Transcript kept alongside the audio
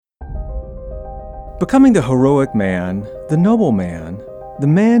Becoming the heroic man, the noble man, the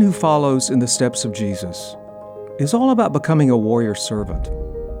man who follows in the steps of Jesus, is all about becoming a warrior servant.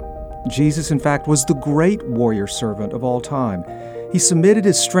 Jesus, in fact, was the great warrior servant of all time. He submitted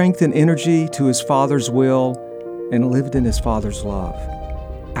his strength and energy to his Father's will and lived in his Father's love.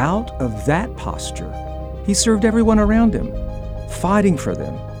 Out of that posture, he served everyone around him, fighting for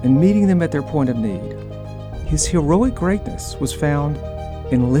them and meeting them at their point of need. His heroic greatness was found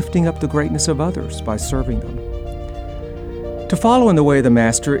in lifting up the greatness of others by serving them. To follow in the way of the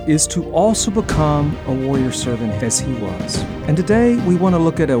Master is to also become a warrior servant as he was. And today we want to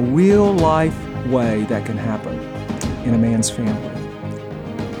look at a real-life way that can happen in a man's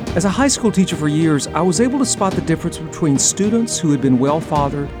family. As a high school teacher for years, I was able to spot the difference between students who had been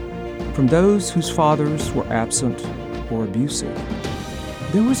well-fathered from those whose fathers were absent or abusive.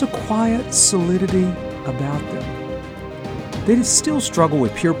 There was a quiet solidity about them. They did still struggle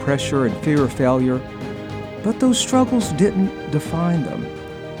with peer pressure and fear of failure, but those struggles didn't define them.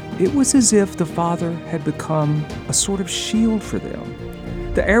 It was as if the Father had become a sort of shield for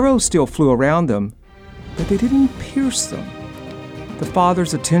them. The arrows still flew around them, but they didn't pierce them. The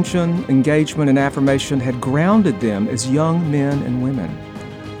Father's attention, engagement, and affirmation had grounded them as young men and women.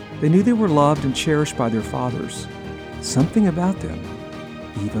 They knew they were loved and cherished by their fathers. Something about them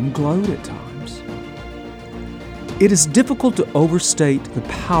even glowed at times. It is difficult to overstate the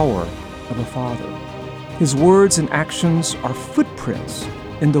power of a father. His words and actions are footprints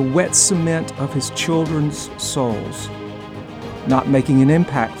in the wet cement of his children's souls. Not making an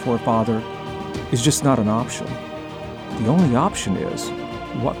impact for a father is just not an option. The only option is,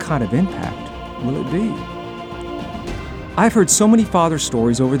 what kind of impact will it be? I've heard so many father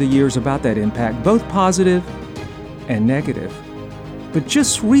stories over the years about that impact, both positive and negative. But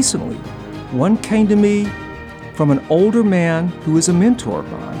just recently, one came to me from an older man who is a mentor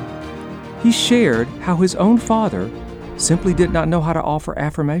of mine. He shared how his own father simply did not know how to offer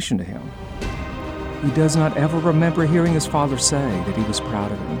affirmation to him. He does not ever remember hearing his father say that he was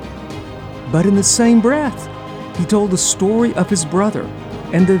proud of him. But in the same breath, he told the story of his brother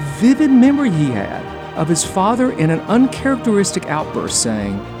and the vivid memory he had of his father in an uncharacteristic outburst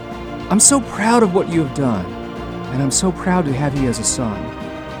saying, "I'm so proud of what you have done, and I'm so proud to have you as a son."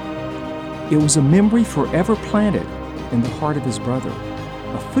 It was a memory forever planted in the heart of his brother,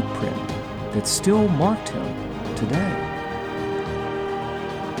 a footprint that still marked him today.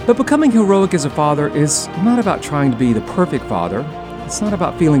 But becoming heroic as a father is not about trying to be the perfect father. It's not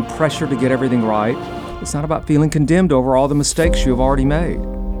about feeling pressure to get everything right. It's not about feeling condemned over all the mistakes you have already made.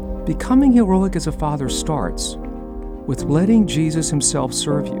 Becoming heroic as a father starts with letting Jesus himself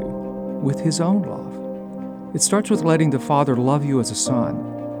serve you with his own love. It starts with letting the Father love you as a son.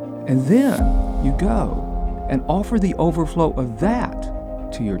 And then you go and offer the overflow of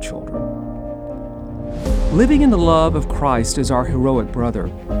that to your children. Living in the love of Christ as our heroic brother,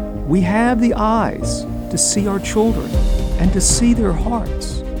 we have the eyes to see our children and to see their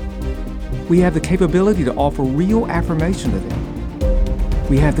hearts. We have the capability to offer real affirmation to them.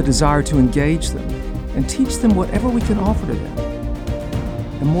 We have the desire to engage them and teach them whatever we can offer to them.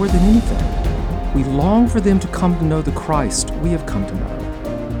 And more than anything, we long for them to come to know the Christ we have come to know,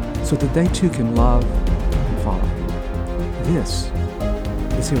 so that they too can love and follow Him. This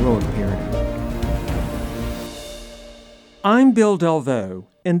is heroic parenting. I'm Bill Delvaux,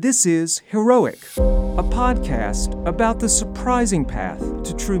 and this is Heroic, a podcast about the surprising path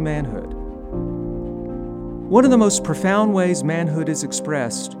to true manhood. One of the most profound ways manhood is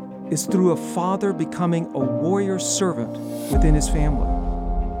expressed is through a father becoming a warrior servant within his family.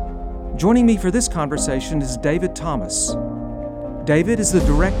 Joining me for this conversation is David Thomas. David is the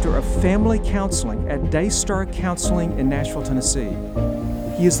Director of Family Counseling at Daystar Counseling in Nashville, Tennessee.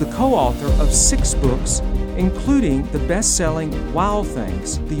 He is the co-author of 6 books, including the best-selling Wild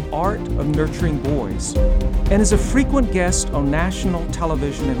Things, The Art of Nurturing Boys, and is a frequent guest on national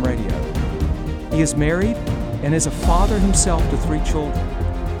television and radio. He is married and is a father himself to 3 children.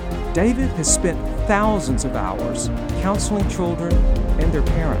 David has spent thousands of hours counseling children and their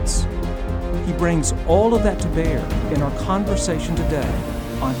parents. He brings all of that to bear in our conversation today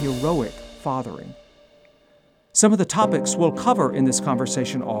on heroic fathering. Some of the topics we'll cover in this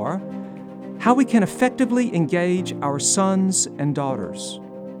conversation are how we can effectively engage our sons and daughters,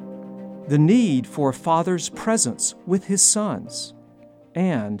 the need for a father's presence with his sons,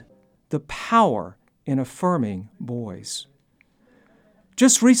 and the power in affirming boys.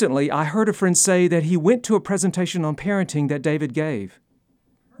 Just recently, I heard a friend say that he went to a presentation on parenting that David gave.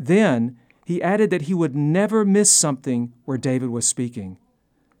 Then, he added that he would never miss something where David was speaking.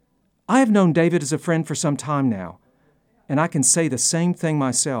 I have known David as a friend for some time now, and I can say the same thing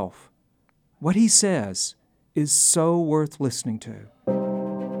myself. What he says is so worth listening to.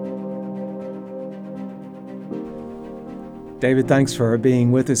 David, thanks for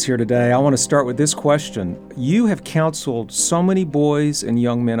being with us here today. I want to start with this question. You have counseled so many boys and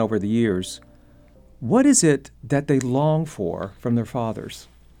young men over the years. What is it that they long for from their fathers?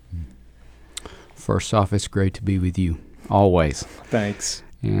 First off, it's great to be with you, always. Thanks.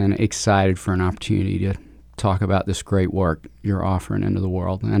 And excited for an opportunity to talk about this great work you're offering into the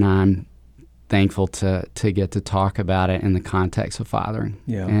world. And I'm thankful to get to talk about it in the context of fathering.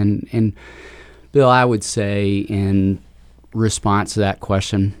 Yeah. And Bill, I would say in response to that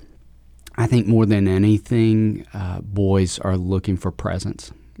question, I think more than anything, boys are looking for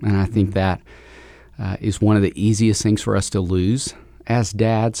presence. And I think that is one of the easiest things for us to lose as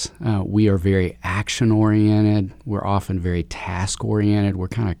dads. We are very action-oriented. We're often very task-oriented. We're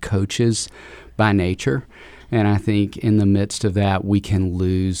kind of coaches by nature. And I think in the midst of that, we can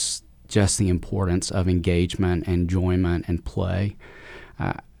lose just the importance of engagement, enjoyment, and play.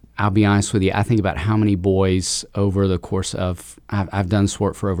 I'll be honest with you, I think about how many boys over the course of, I've done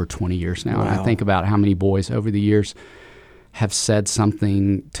sport for over 20 years now, Wow. and I think about how many boys over the years have said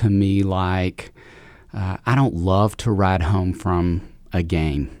something to me like, I don't love to ride home from a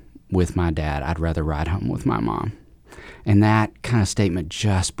game with my dad. I'd rather ride home with my mom. And that kind of statement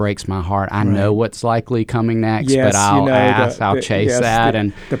just breaks my heart. I know what's likely coming next, Yes, but I'll the chase that.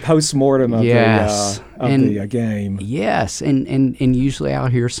 And the postmortem of the game. Yes, and usually I'll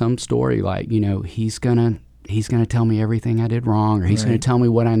hear some story like, he's gonna tell me everything I did wrong, or he's gonna tell me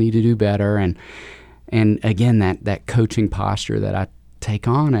what I need to do better. And again, that coaching posture that I take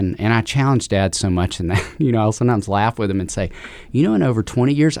on, and I challenge dads so much in that, I'll sometimes laugh with them and say, in over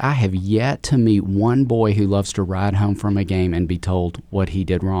 20 years, I have yet to meet one boy who loves to ride home from a game and be told what he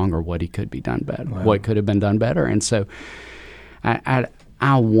did wrong or what he could be done better, what could have been done better. And so I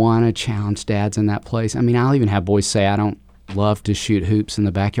want to challenge dads in that place. I mean, I'll even have boys say, I don't love to shoot hoops in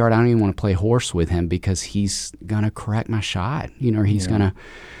the backyard. I don't even want to play horse with him because he's going to correct my shot, or he's going to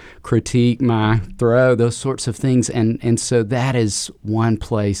critique my throw, those sorts of things. And so that is one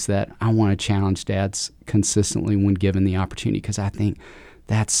place that I want to challenge dads consistently when given the opportunity, because I think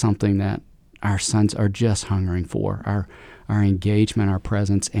that's something that our sons are just hungering for, our engagement, our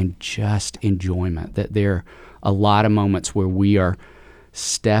presence, and just enjoyment. That there are a lot of moments where we are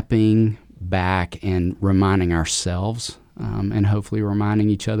stepping back and reminding ourselves and hopefully reminding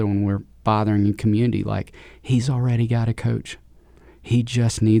each other when we're fathering in community, like, he's already got a coach. He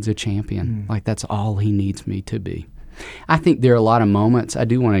just needs a champion. Like, that's all he needs me to be. I think there are a lot of moments, I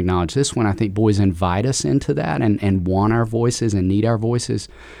do want to acknowledge this one, I think boys invite us into that and want our voices and need our voices.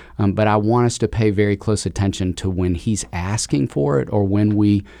 But I want us to pay very close attention to when he's asking for it or when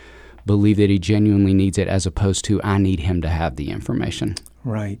we believe that he genuinely needs it, as opposed to, I need him to have the information.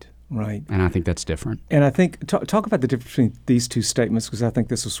 Right. And I think that's different. And I think, talk about the difference between these two statements, because I think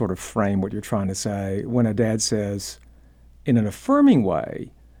this will sort of frame what you're trying to say. When a dad says, in an affirming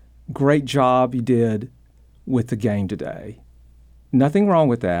way, great job you did with the game today. Nothing wrong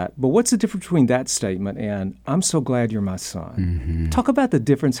with that. But what's the difference between that statement and, I'm so glad you're my son? Mm-hmm. Talk about the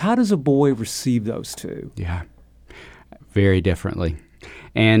difference. How does a boy receive those two? Yeah, very differently.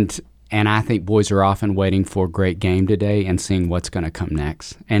 And I think boys are often waiting for a great game today and seeing what's going to come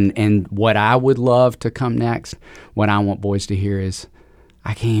next. And what I would love to come next, what I want boys to hear is,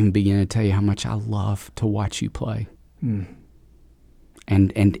 I can't even begin to tell you how much I love to watch you play.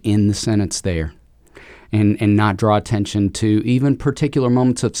 And in the sentence there, and not draw attention to even particular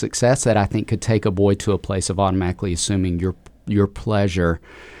moments of success that I think could take a boy to a place of automatically assuming your pleasure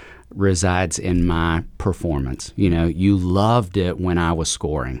resides in my performance. You loved it when I was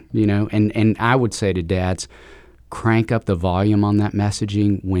scoring, and I would say to dads, crank up the volume on that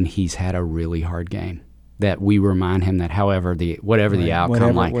messaging when he's had a really hard game. That we remind him that whatever the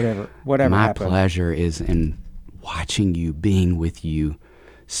outcome, whatever my happened. pleasure is in watching you, being with you,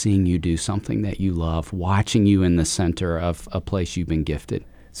 seeing you do something that you love, watching you in the center of a place you've been gifted.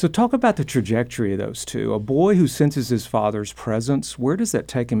 So talk about the trajectory of those two. A boy who senses his father's presence, where does that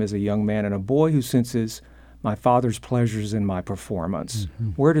take him as a young man? And a boy who senses my father's pleasures in my performance,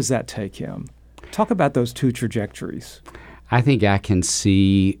 where does that take him? Talk about those two trajectories. I think I can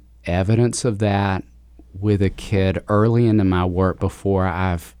see evidence of that with a kid early into my work before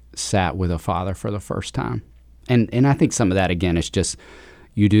I've sat with a father for the first time. And I think some of that, again, is just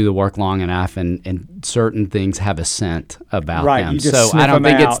you do the work long enough and certain things have a scent about them. So I don't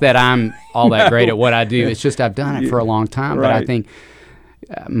think it's that I'm all that great at what I do. It's just I've done it for a long time. But I think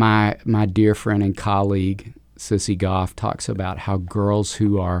my dear friend and colleague, Sissy Goff, talks about how girls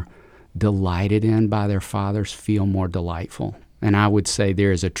who are delighted in by their fathers feel more delightful. And I would say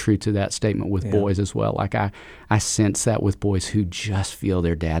there is a truth to that statement with boys as well. Like I sense that with boys who just feel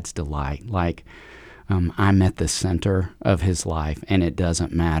their dad's delight. Like I'm at the center of his life, and it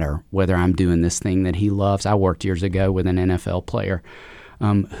doesn't matter whether I'm doing this thing that he loves. I worked years ago with an NFL player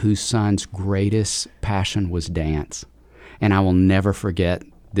whose son's greatest passion was dance. And I will never forget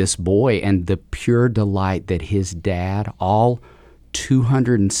this boy and the pure delight that his dad, all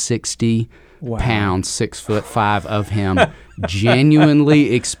 260 pounds, 6'5" of him,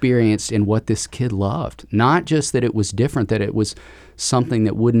 genuinely experienced in what this kid loved. Not just that it was different, that it was something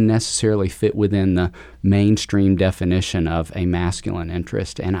that wouldn't necessarily fit within the mainstream definition of a masculine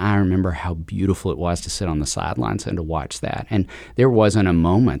interest. And I remember how beautiful it was to sit on the sidelines and to watch that. And there wasn't a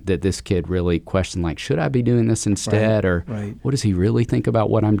moment that this kid really questioned, like, should I be doing this instead? Or what does he really think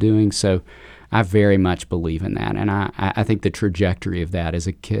about what I'm doing? So I very much believe in that. And I think the trajectory of that as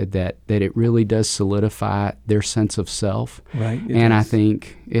a kid, that it really does solidify their sense of self. And I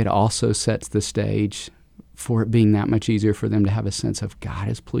think it also sets the stage for it being that much easier for them to have a sense of God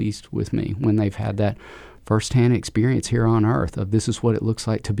is pleased with me when they've had that firsthand experience here on earth of this is what it looks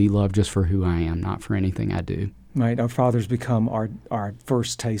like to be loved just for who I am, not for anything I do. Right. Our fathers become our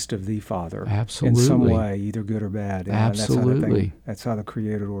first taste of the Father. Absolutely. In some way, either good or bad. Absolutely. That's how the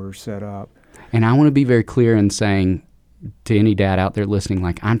created order is set up. And I want to be very clear in saying to any dad out there listening,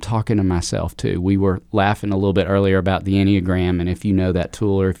 like, I'm talking to myself too. We were laughing a little bit earlier about the Enneagram, and if you know that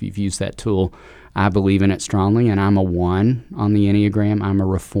tool or if you've used that tool, I believe in it strongly, and I'm a 1 on the Enneagram. I'm a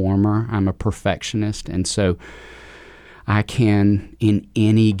reformer. I'm a perfectionist, and so I can, in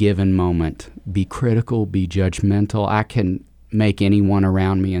any given moment, be critical, be judgmental. I can make anyone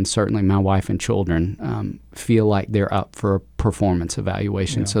around me, and certainly my wife and children, feel like they're up for a performance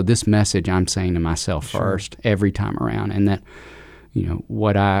evaluation. So this message I'm saying to myself first every time around, and that, you know,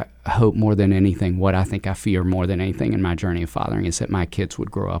 what I hope more than anything, what I think I fear more than anything in my journey of fathering is that my kids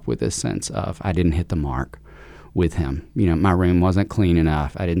would grow up with this sense of I didn't hit the mark with him. You know, my room wasn't clean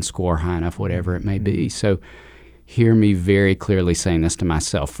enough. I didn't score high enough, whatever it may be. So hear me very clearly saying this to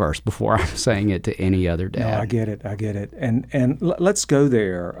myself first before I'm saying it to any other dad. No, I get it. And let's go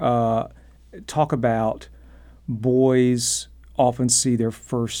there. Talk about boys often see their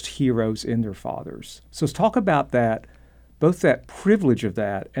first heroes in their fathers. So let's talk about that, both that privilege of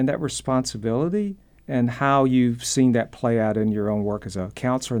that and that responsibility, and how you've seen that play out in your own work as a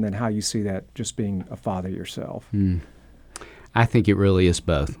counselor, and then how you see that just being a father yourself. I think it really is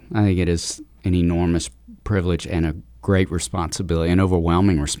both. I think it is an enormous privilege and a great responsibility, an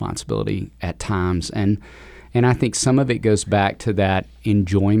overwhelming responsibility at times. And I think some of it goes back to that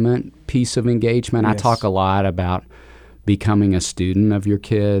enjoyment piece of engagement. I talk a lot about becoming a student of your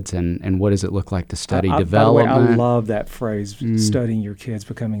kids and what does it look like to study development. By the way, I love that phrase, studying your kids,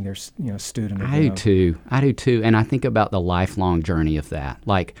 becoming their student of them. I do too. And I think about the lifelong journey of that,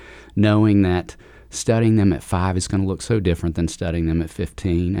 like knowing that studying them at 5 is going to look so different than studying them at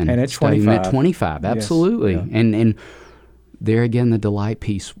 15 and at studying 25. them at 25. Absolutely. Yes. And there again, the delight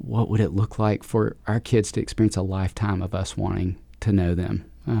piece, what would it look like for our kids to experience a lifetime of us wanting to know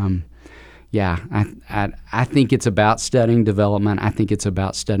them? I think it's about studying development. I think it's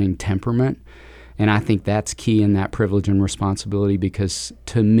about studying temperament. And I think that's key in that privilege and responsibility, because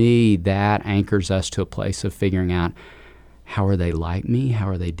to me, that anchors us to a place of figuring out how are they like me? How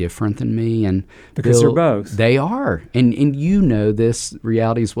are they different than me? And because they're both. They are. And you know this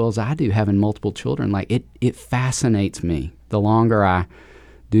reality as well as I do, having multiple children. Like it fascinates me the longer I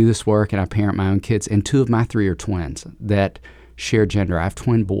do this work and I parent my own kids. And 2 of my 3 are twins that share gender. I have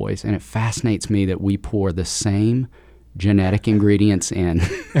twin boys, and it fascinates me that we pour the same genetic ingredients in,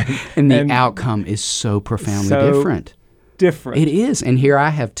 and the outcome is so profoundly different. It is. And here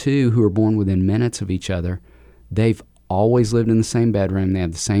I have 2 who are born within minutes of each other. They've always lived in the same bedroom. They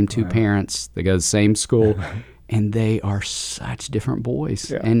have the same 2 parents. They go to the same school. And they are such different boys.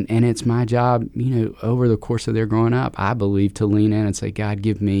 Yeah. And it's my job, over the course of their growing up, I believe, to lean in and say, God,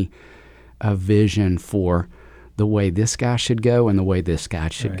 give me a vision for the way this guy should go and the way this guy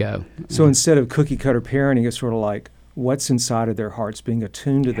should go. So instead of cookie cutter parenting, it's sort of like what's inside of their hearts, being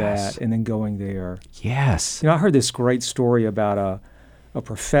attuned to that and then going there. Yes. I heard this great story about a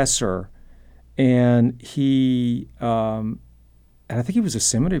professor, and he, and I think he was a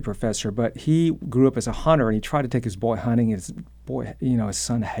seminary professor, but he grew up as a hunter, and he tried to take his boy hunting. His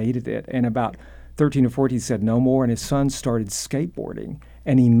son hated it. And about 13 or 14, he said no more, and his son started skateboarding.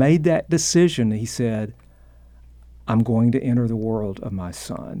 And he made that decision. He said, I'm going to enter the world of my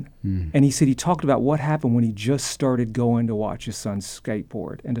son. And he said he talked about what happened when he just started going to watch his son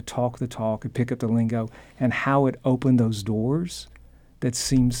skateboard and to talk the talk and pick up the lingo, and how it opened those doors that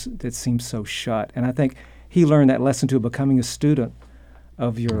seems so shut. And I think he learned that lesson to becoming a student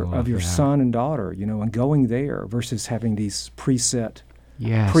of your that. son and daughter, and going there versus having these preset,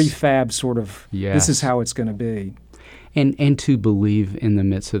 Yes. prefab sort of, Yes. this is how it's going to be. And to believe in the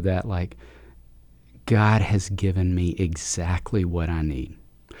midst of that, like, God has given me exactly what I need,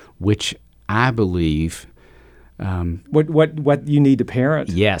 which I believe. What you need to parent.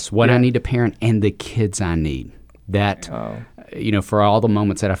 Yes, what I need to parent and the kids I need. That, for all the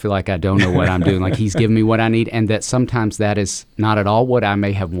moments that I feel like I don't know what I'm doing, like He's given me what I need, and that sometimes that is not at all what I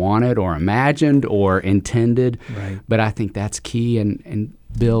may have wanted or imagined or intended. Right. But I think that's key. And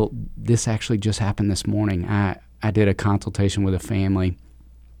Bill, this actually just happened this morning. I did a consultation with a family.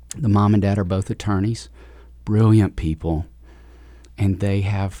 The mom and dad are both attorneys, brilliant people, and they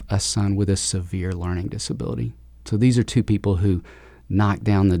have a son with a severe learning disability. So these are two people who knocked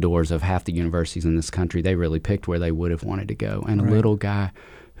down the doors of half the universities in this country. They really picked where they would have wanted to go. And a little guy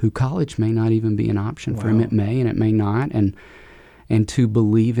who college may not even be an option for him. It may and it may not. And to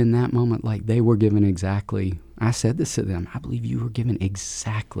believe in that moment, like they were given exactly, I said this to them, I believe you were given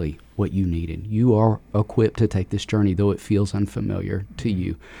exactly what you needed. You are equipped to take this journey, though it feels unfamiliar to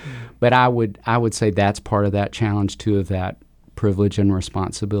you. But I would say that's part of that challenge too, of that privilege and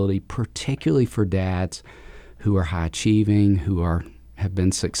responsibility, particularly for dads who are high achieving, who have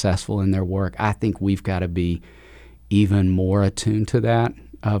been successful in their work. I think we've got to be even more attuned to that,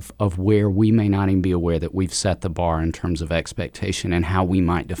 of where we may not even be aware that we've set the bar in terms of expectation and how we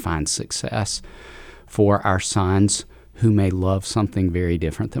might define success for our sons who may love something very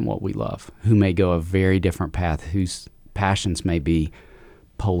different than what we love, who may go a very different path, whose passions may be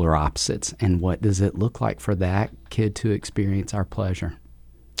polar opposites. And what does it look like for that kid to experience our pleasure?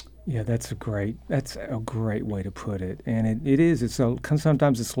 Yeah, that's a great way to put it. And it is.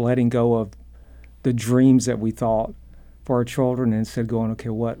 Sometimes it's letting go of the dreams that we thought for our children, and instead going, okay,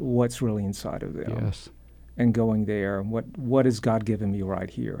 what's really inside of them? Yes. And going there. What has God given me right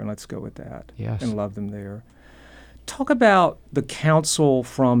here? And let's go with that. Yes. And love them there. Talk about the counsel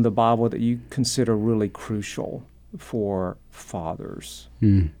from the Bible that you consider really crucial for fathers.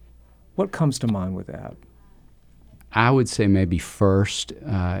 What comes to mind with that? I would say maybe first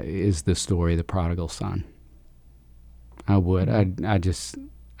is the story of the prodigal son. I would.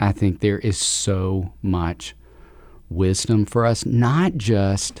 I think there is so much wisdom for us, not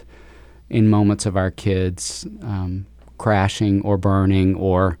just in moments of our kids crashing or burning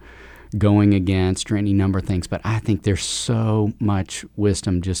or going against or any number of things, but I think there's so much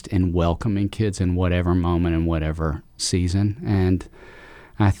wisdom just in welcoming kids in whatever moment and whatever season. And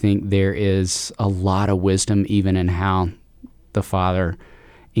I think there is a lot of wisdom even in how the father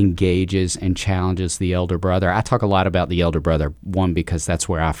engages and challenges the elder brother. I talk a lot about the elder brother, one, because that's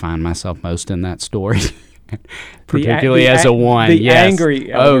where I find myself most in that story, particularly as a one. The angry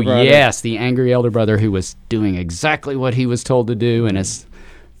elder brother. Yes, the angry elder brother who was doing exactly what he was told to do and is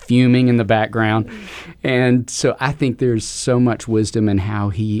fuming in the background. And so I think there's so much wisdom in how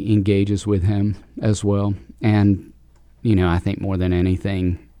he engages with him as well. And I think more than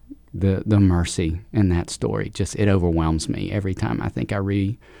anything, the mercy in that story, just it overwhelms me every time I think I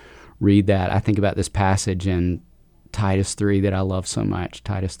read that. I think about this passage in Titus 3 that I love so much.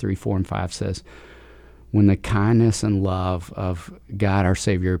 Titus 3, 4, and 5 says, when the kindness and love of God our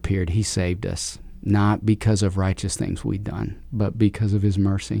Savior appeared, He saved us, not because of righteous things we'd done, but because of His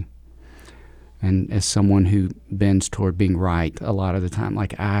mercy. And as someone who bends toward being right a lot of the time,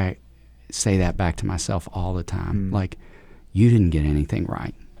 like I say that back to myself all the time, like, you didn't get anything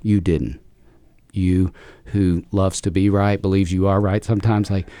right. You didn't. You who loves to be right, believes you are right sometimes,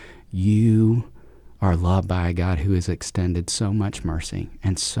 like you are loved by a God who has extended so much mercy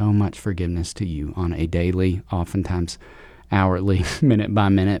and so much forgiveness to you on a daily, oftentimes hourly,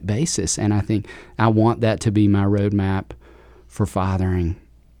 minute-by-minute basis. And I think I want that to be my roadmap for fathering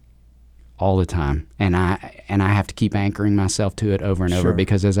all the time. And I have to keep anchoring myself to it over and over,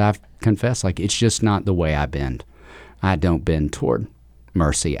 because as I've confessed, like it's just not the way I bend. I don't bend toward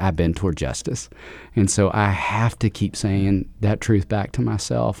mercy. I bend toward justice. And so I have to keep saying that truth back to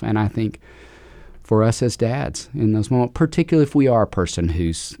myself. And I think for us as dads in those moments, particularly if we are a person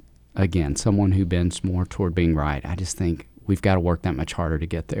who's, again, someone who bends more toward being right, I just think we've got to work that much harder to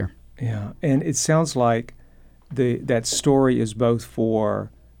get there. Yeah, and it sounds like that story is both for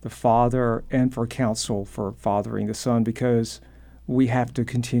the father and for counsel for fathering the son, because we have to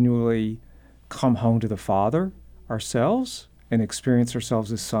continually come home to the Father ourselves and experience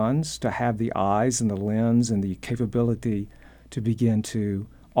ourselves as sons, to have the eyes and the lens and the capability to begin to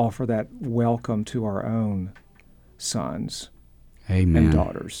offer that welcome to our own sons Amen. and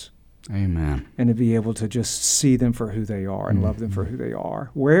daughters. Amen. And to be able to just see them for who they are and love them for who they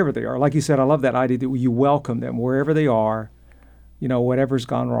are, wherever they are. Like you said, I love that idea that you welcome them wherever they are. Whatever's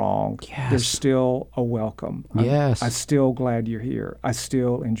gone wrong, there's still a welcome. I'm still glad you're here. I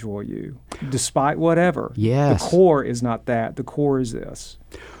still enjoy you, despite whatever. Yes. The core is not that. The core is this.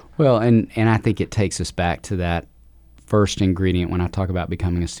 Well, and I think it takes us back to that first ingredient when I talk about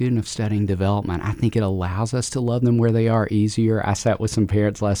becoming a student of studying development. I think it allows us to love them where they are easier. I sat with some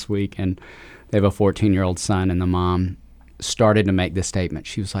parents last week, and they have a 14-year-old son, and the mom started to make this statement.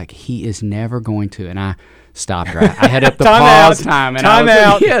 She was like, he is never going to, and I stopped her. I had up the pause time. And time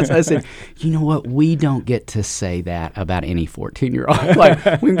out. Yes, I said, you know what? We don't get to say that about any 14-year-old.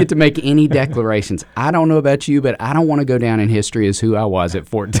 Like, we don't get to make any declarations. I don't know about you, but I don't want to go down in history as who I was at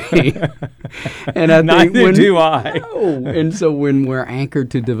 14. And I think Neither do I. No. And so when we're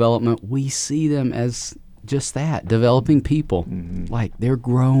anchored to development, we see them as just that, developing people. Like, they're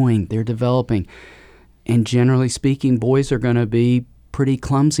growing, they're developing. And generally speaking, boys are going to be pretty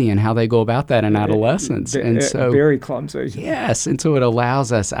clumsy in how they go about that in adolescence. And so very clumsy. Yes. And so it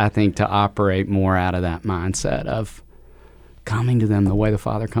allows us, I think, to operate more out of that mindset of coming to them the way the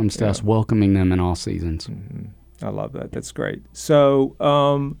Father comes to us, welcoming them in all seasons. I love that. That's great. So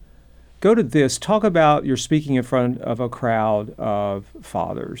go to this. Talk about you're speaking in front of a crowd of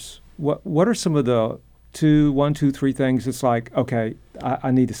fathers. What are some of the one, two, three things? It's like, okay,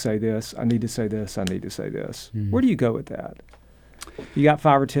 I need to say this. I need to say this. I need to say this. Where do you go with that? You got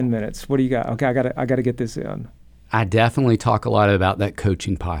 5 or 10 minutes. What do you got? Okay, I got to get this in. I definitely talk a lot about that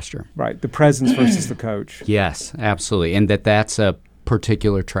coaching posture. Right, the presence versus the coach. Yes, absolutely, and that's a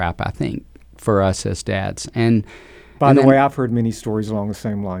particular trap, I think, for us as dads. And by the way, I've heard many stories along the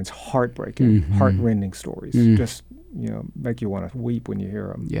same lines. Heartbreaking, heartrending stories. Just make you want to weep when you hear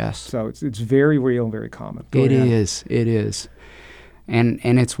them. Yes. So it's very real and very common. It is, and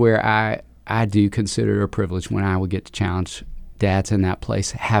it's where I do consider it a privilege when I would get to challenge dads in that place,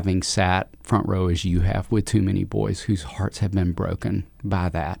 having sat front row as you have with too many boys whose hearts have been broken by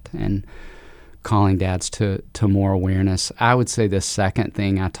that, and calling dads to more awareness. I would say the second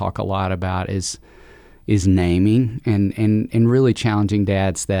thing I talk a lot about is naming and really challenging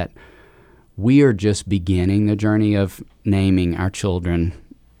dads that we are just beginning the journey of naming our children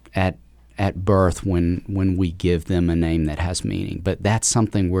at birth when we give them a name that has meaning. But that's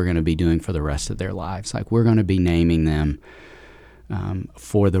something we're going to be doing for the rest of their lives. Like, we're going to be naming them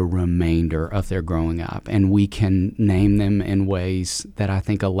for the remainder of their growing up. And we can name them in ways that I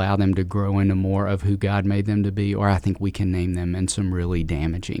think allow them to grow into more of who God made them to be, or I think we can name them in some really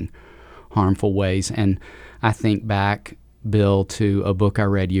damaging, harmful ways. And I think back, Bill, to a book I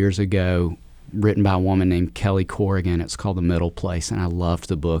read years ago written by a woman named Kelly Corrigan. It's called The Middle Place, and I loved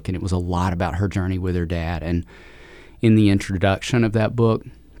the book, and it was a lot about her journey with her dad. And in the introduction of that book,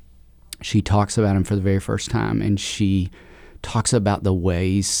 she talks about him for the very first time, and she talks about the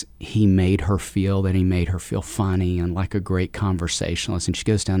ways he made her feel, that he made her feel funny and like a great conversationalist. And she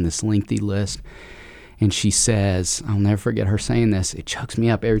goes down this lengthy list, and she says, I'll never forget her saying this, it chokes me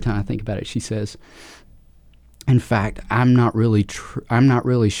up every time I think about it. She says, in fact, I'm not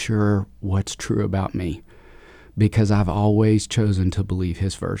really sure what's true about me, because I've always chosen to believe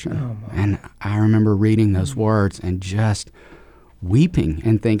his version. And I remember reading those words and just weeping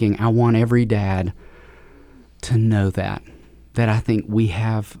and thinking, I want every dad to know that I think we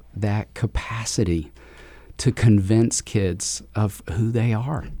have that capacity to convince kids of who they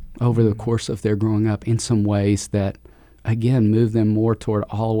are over the course of their growing up in some ways that, again, move them more toward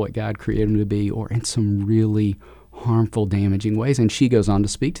all of what God created them to be, or in some really harmful, damaging ways. And she goes on to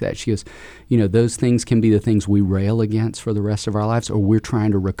speak to that. She goes, those things can be the things we rail against for the rest of our lives, or we're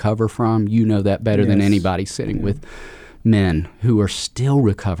trying to recover from. You know that better than anybody, sitting with men who are still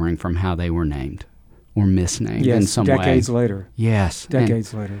recovering from how they were named or misnamed in some way. Decades later. Yes.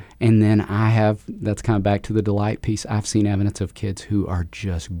 Decades later. And then that's kind of back to the delight piece. I've seen evidence of kids who are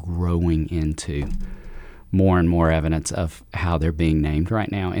just growing into more and more evidence of how they're being named right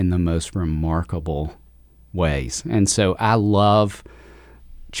now in the most remarkable ways. And so I love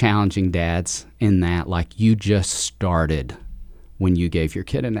challenging dads in that, like, you just started when you gave your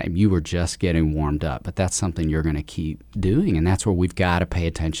kid a name. You were just getting warmed up, but that's something you're going to keep doing, and that's where we've got to pay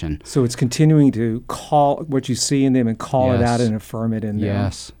attention. So it's continuing to call what you see in them and call it out and affirm it in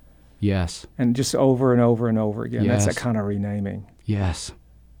them. Yes. And just over and over and over again. Yes. That's that kind of renaming. Yes.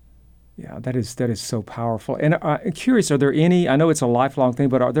 Yeah, that is so powerful. And I'm curious, are there any, I know it's a lifelong thing,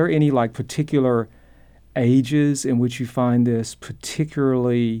 but are there any like particular ages in which you find this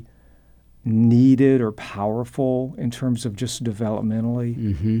particularly needed or powerful in terms of just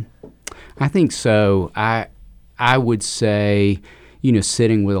developmentally? I think so. I would say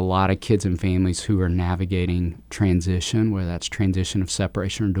sitting with a lot of kids and families who are navigating transition, whether that's transition of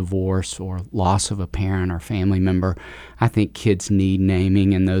separation or divorce or loss of a parent or family member. I think kids need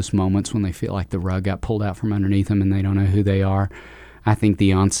naming in those moments when they feel like the rug got pulled out from underneath them and they don't know who they are. I think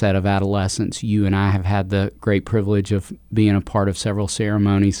the onset of adolescence, you and I have had the great privilege of being a part of several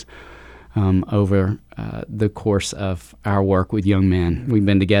ceremonies over the course of our work with young men. We've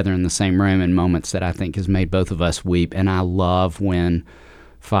been together in the same room in moments that I think has made both of us weep. And I love when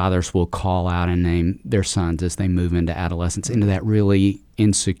fathers will call out and name their sons as they move into adolescence, into that really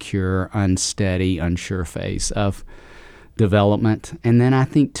insecure, unsteady, unsure phase of development. And then I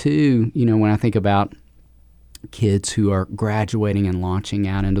think, too, when I think about kids who are graduating and launching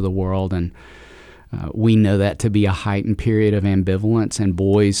out into the world, and we know that to be a heightened period of ambivalence, and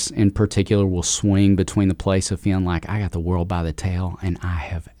boys in particular will swing between the place of feeling like I got the world by the tail and I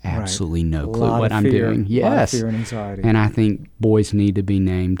have absolutely no clue what I'm doing. Yes. A lot of fear and anxiety. And I think boys need to be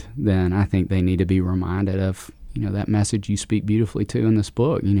named then. I think they need to be reminded of, that message you speak beautifully to in this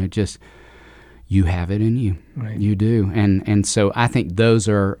book, just you have it in you. Right. You do. And so I think those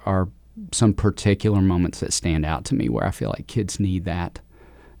are some particular moments that stand out to me where I feel like kids need that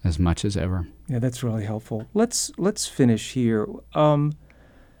as much as ever. Yeah, that's really helpful. Let's finish here.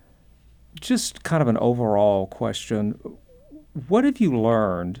 Just kind of an overall question. What have you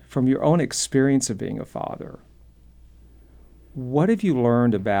learned from your own experience of being a father? What have you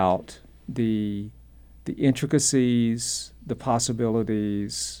learned about the intricacies, the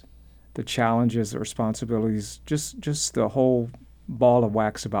possibilities, the challenges, the responsibilities, just the whole ball of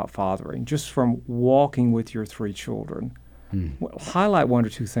wax about fathering, just from walking with your 3 children? Well, highlight 1 or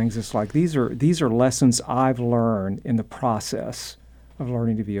 2 things. It's like these are lessons I've learned in the process of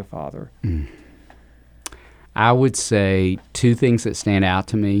learning to be a father. I would say 2 things that stand out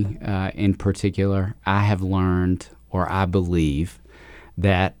to me in particular. I have learned, or I believe,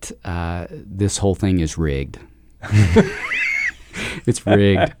 that this whole thing is rigged. It's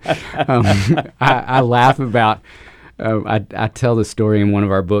rigged. I laugh about, I tell the story in one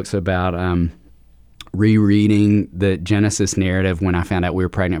of our books about rereading the Genesis narrative when I found out we were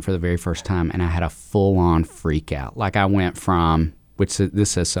pregnant for the very first time, and I had a full-on freak out. Like I went from, which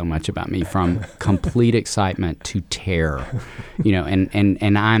this says so much about me, from complete excitement to terror,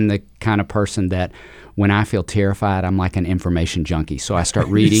 and I'm the kind of person that when I feel terrified, I'm like an information junkie. So I start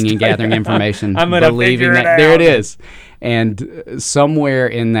reading and gathering information, believing that there it is. And somewhere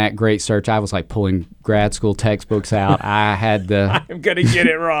in that great search, I was like pulling grad school textbooks out. I had the... I'm going to get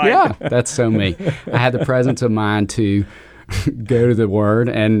it right. Yeah, that's so me. I had the presence of mind to go to the Word.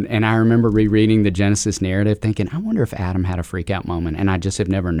 And I remember rereading the Genesis narrative thinking, I wonder if Adam had a freak out moment. And I just have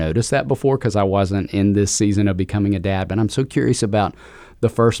never noticed that before because I wasn't in this season of becoming a dad. But I'm so curious about the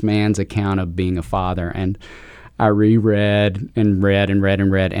first man's account of being a father. And I reread and read and read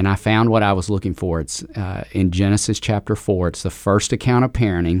and read, and I found what I was looking for. It's in Genesis chapter 4. It's the first account of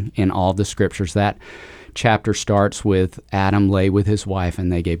parenting in all the scriptures. That chapter starts with Adam lay with his wife,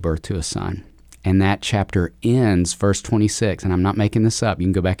 and they gave birth to a son. And that chapter ends, verse 26, and I'm not making this up. You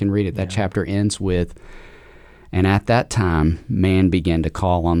can go back and read it. That chapter ends with, and at that time, man began to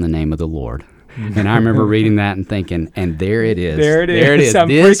call on the name of the Lord. And I remember reading that and thinking, and there it is. There it is. I'm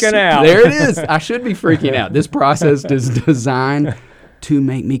freaking out. There it is. I should be freaking out. This process is designed to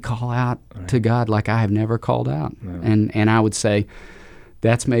make me call out to God like I have never called out. And I would say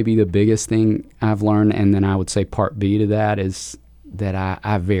that's maybe the biggest thing I've learned. And then I would say part B to that is that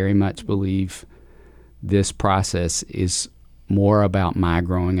I very much believe this process is more about my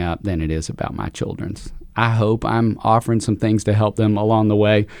growing up than it is about my children's. I hope I'm offering some things to help them along the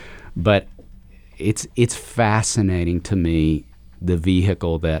way, but it's fascinating to me, the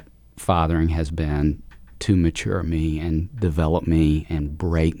vehicle that fathering has been to mature me and develop me and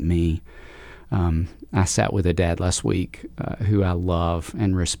break me. I sat with a dad last week who I love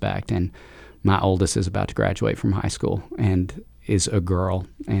and respect, and my oldest is about to graduate from high school and is a girl,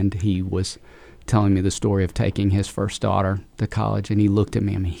 and he was telling me the story of taking his first daughter to college, and he looked at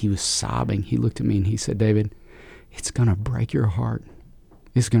me. I mean, he was sobbing. He looked at me and he said, David, it's going to break your heart.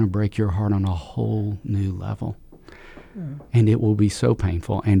 It's going to break your heart on a whole new level. Yeah. And it will be so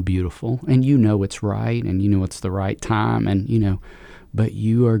painful and beautiful. And you know it's right, and you know it's the right time, and but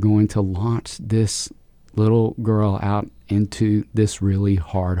you are going to launch this little girl out into this really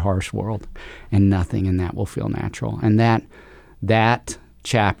hard, harsh world, and nothing in that will feel natural. And that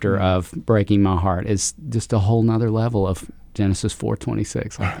chapter of breaking my heart is just a whole nother level of Genesis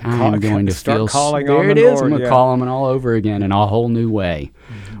 4:26. Like I'm going to feel calling there on it the is. Lord, I'm going to call him all over again in a whole new way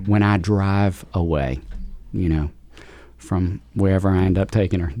when I drive away, from wherever I end up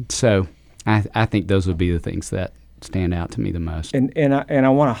taking her. So I think those would be the things that stand out to me the most. And I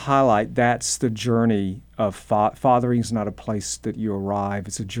want to highlight that's the journey of fathering is not a place that you arrive.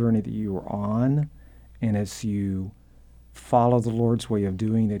 It's a journey that you are on. And as you follow the Lord's way of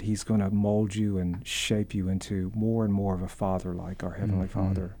doing it, He's going to mold you and shape you into more and more of a father like our Heavenly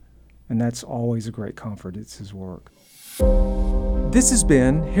Father. And that's always a great comfort. It's His work. This has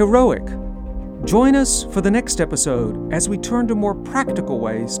been Heroic. Join us for the next episode as we turn to more practical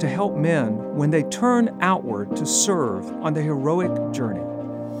ways to help men when they turn outward to serve on the heroic journey.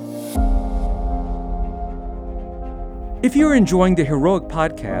 If you're enjoying the Heroic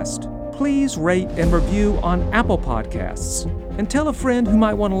Podcast, please rate and review on Apple Podcasts and tell a friend who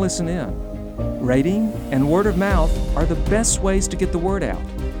might want to listen in. Rating and word of mouth are the best ways to get the word out.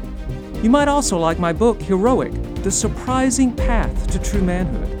 You might also like my book, Heroic, The Surprising Path to True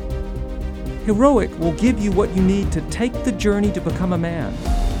Manhood. Heroic will give you what you need to take the journey to become a man.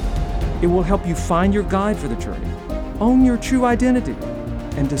 It will help you find your guide for the journey, own your true identity,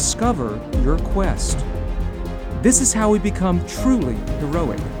 and discover your quest. This is how we become truly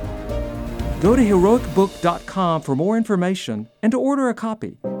heroic. Go to heroicbook.com for more information and to order a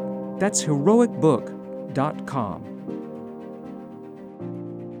copy. That's heroicbook.com.